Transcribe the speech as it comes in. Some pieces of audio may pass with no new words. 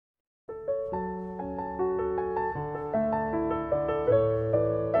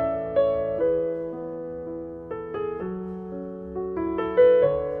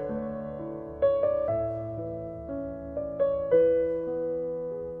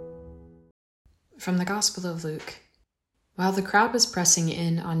from the Gospel of Luke. While the crowd was pressing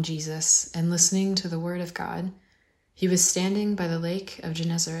in on Jesus and listening to the word of God, he was standing by the Lake of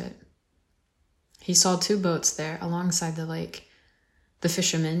Gennesaret. He saw 2 boats there alongside the lake. The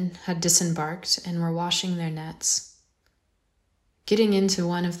fishermen had disembarked and were washing their nets. Getting into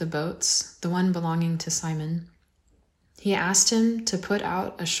one of the boats, the one belonging to Simon, he asked him to put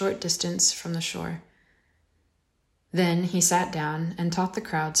out a short distance from the shore. Then he sat down and taught the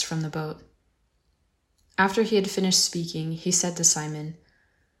crowds from the boat. After he had finished speaking, he said to Simon,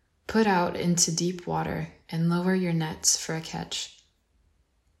 "Put out into deep water and lower your nets for a catch."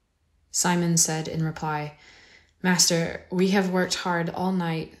 Simon said in reply, "Master, we have worked hard all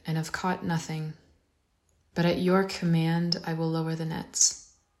night and have caught nothing, but at your command I will lower the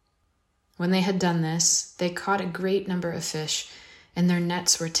nets." When they had done this, they caught a great number of fish, and their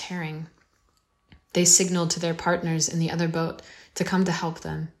nets were tearing. They signaled to their partners in the other boat to come to help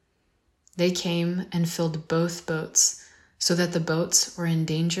them. They came and filled both boats, so that the boats were in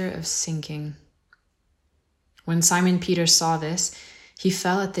danger of sinking. When Simon Peter saw this, he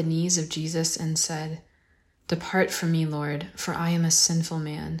fell at the knees of Jesus and said, "Depart from me, Lord, for I am a sinful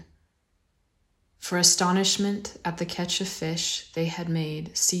man." For astonishment at the catch of fish they had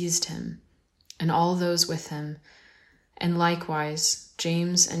made seized him, and all those with him, and likewise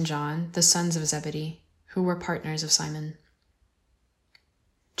James and John, the sons of Zebedee, who were partners of Simon.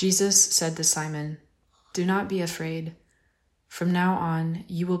 Jesus said to Simon, "Do not be afraid. From now on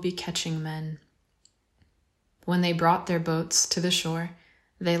you will be catching men." When they brought their boats to the shore,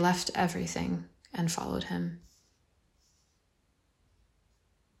 they left everything and followed him.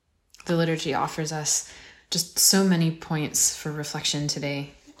 The liturgy offers us just so many points for reflection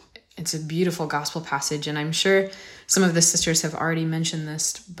today. It's a beautiful gospel passage, and I'm sure some of the sisters have already mentioned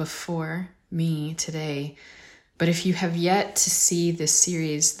this before me today. But if you have yet to see this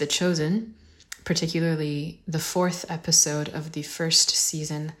series, The Chosen, particularly the 4th episode of the 1st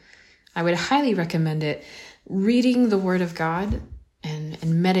season, I would highly recommend it. Reading the Word of God and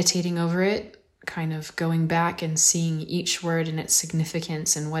meditating over it, kind of going back and seeing each word and its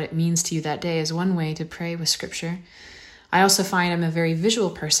significance and what it means to you that day is one way to pray with Scripture. I also find I'm a very visual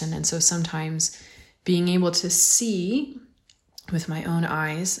person, and so sometimes being able to see with my own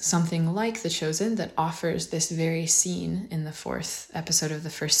eyes something like The Chosen that offers this very scene in the 4th episode of the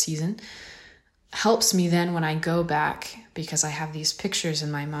 1st season helps me then when I go back, because I have these pictures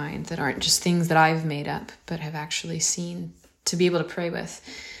in my mind that aren't just things that I've made up, but have actually seen, to be able to pray with.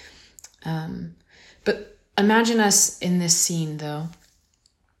 But imagine us in this scene, though.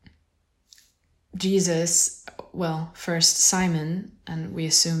 Jesus, well, first Simon, and we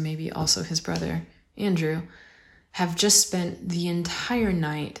assume maybe also his brother Andrew, have just spent the entire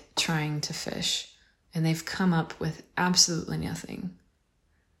night trying to fish, and they've come up with absolutely nothing.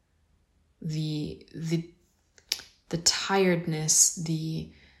 The tiredness,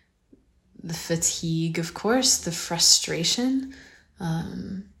 the fatigue, of course, the frustration,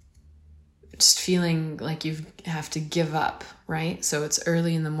 just feeling like you have to give up, right? So it's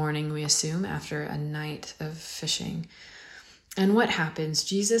early in the morning, we assume, after a night of fishing. And what happens?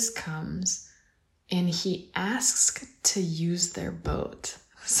 Jesus comes and he asks to use their boat.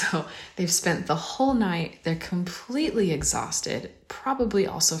 So they've spent the whole night, they're completely exhausted, probably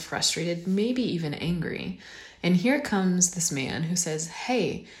also frustrated, maybe even angry. And here comes this man who says,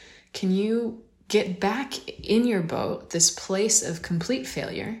 "Hey, can you get back in your boat, this place of complete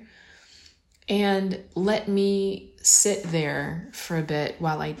failure, and let me sit there for a bit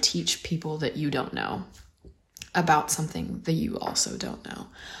while I teach people that you don't know about something that you also don't know?"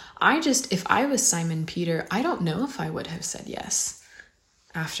 If I was Simon Peter, I don't know if I would have said yes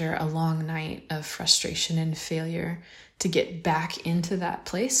after a long night of frustration and failure, to get back into that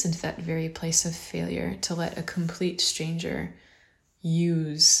place, into that very place of failure, to let a complete stranger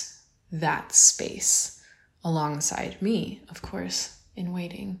use that space alongside me, of course, in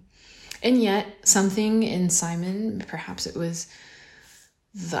waiting. And yet something in Simon, perhaps it was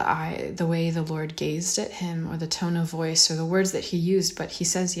the way the Lord gazed at him, or the tone of voice, or the words that he used, but he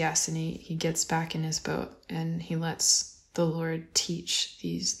says yes, and he gets back in his boat and he lets the Lord teach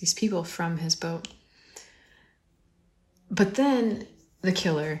these people from his boat. But then the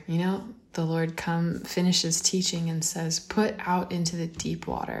killer, the Lord finishes teaching and says, "Put out into the deep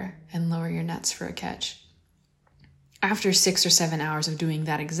water and lower your nets for a catch." After 6 or 7 hours of doing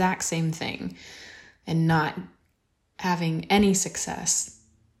that exact same thing and not having any success,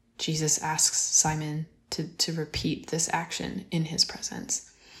 Jesus asks Simon to repeat this action in his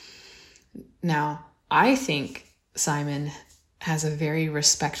presence. Now, I think Simon has a very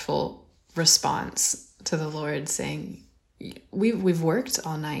respectful response to the Lord, saying, we've worked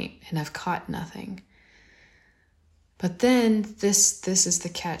all night and have caught nothing. But then this is the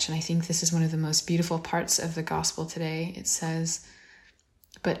catch, and I think this is one of the most beautiful parts of the gospel today. It says,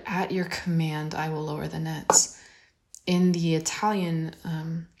 "But at your command, I will lower the nets." In the Italian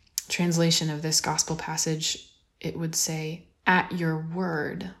translation of this gospel passage, it would say, "At your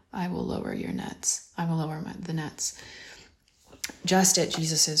word, I will lower your nets. I will lower the nets." Just at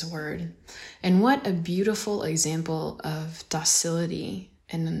Jesus's word. And what a beautiful example of docility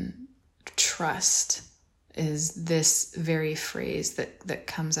and trust is this very phrase that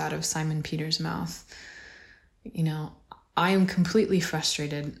comes out of Simon Peter's mouth. I am completely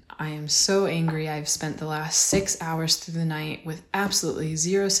frustrated. I am so angry. I've spent the last 6 hours through the night with absolutely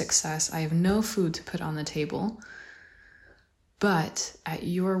zero success. I have no food to put on the table. But at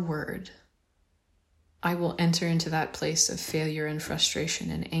your word, I will enter into that place of failure and frustration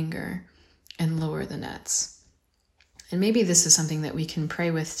and anger and lower the nets. And maybe this is something that we can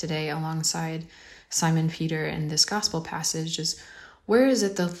pray with today alongside Simon Peter in this gospel passage, is where is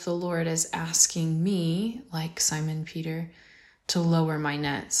it that the Lord is asking me, like Simon Peter, to lower my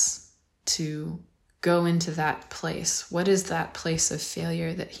nets, to go into that place? What is that place of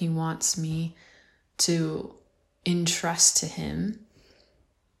failure that he wants me to entrust to him,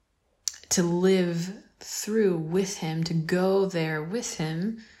 to live through with him, to go there with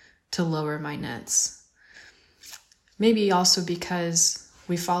him, to lower my nets? Maybe also because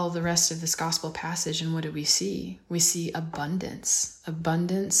we follow the rest of this gospel passage, and what do we see? We see abundance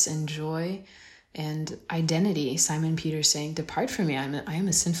and joy and identity. Simon Peter saying, "Depart from me, I am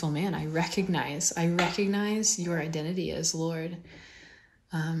a sinful man. I recognize your identity as Lord."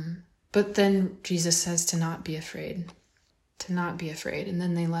 But then Jesus says to not be afraid. And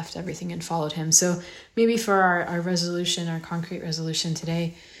then they left everything and followed him. So maybe for our resolution, our concrete resolution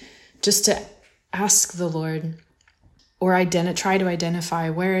today, just to ask the Lord, or try to identify,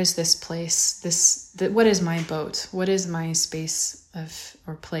 where is this place? What is my boat? What is my space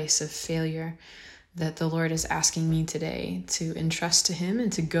or place of failure that the Lord is asking me today to entrust to him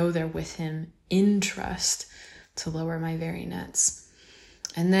and to go there with him in trust to lower my very nets?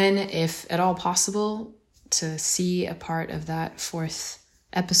 And then, if at all possible, to see a part of that 4th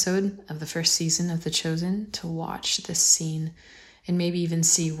episode of the 1st season of The Chosen, to watch this scene and maybe even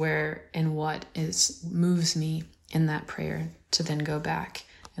see where and what moves me in that prayer, to then go back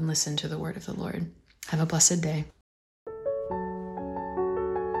and listen to the word of the Lord. Have a blessed day.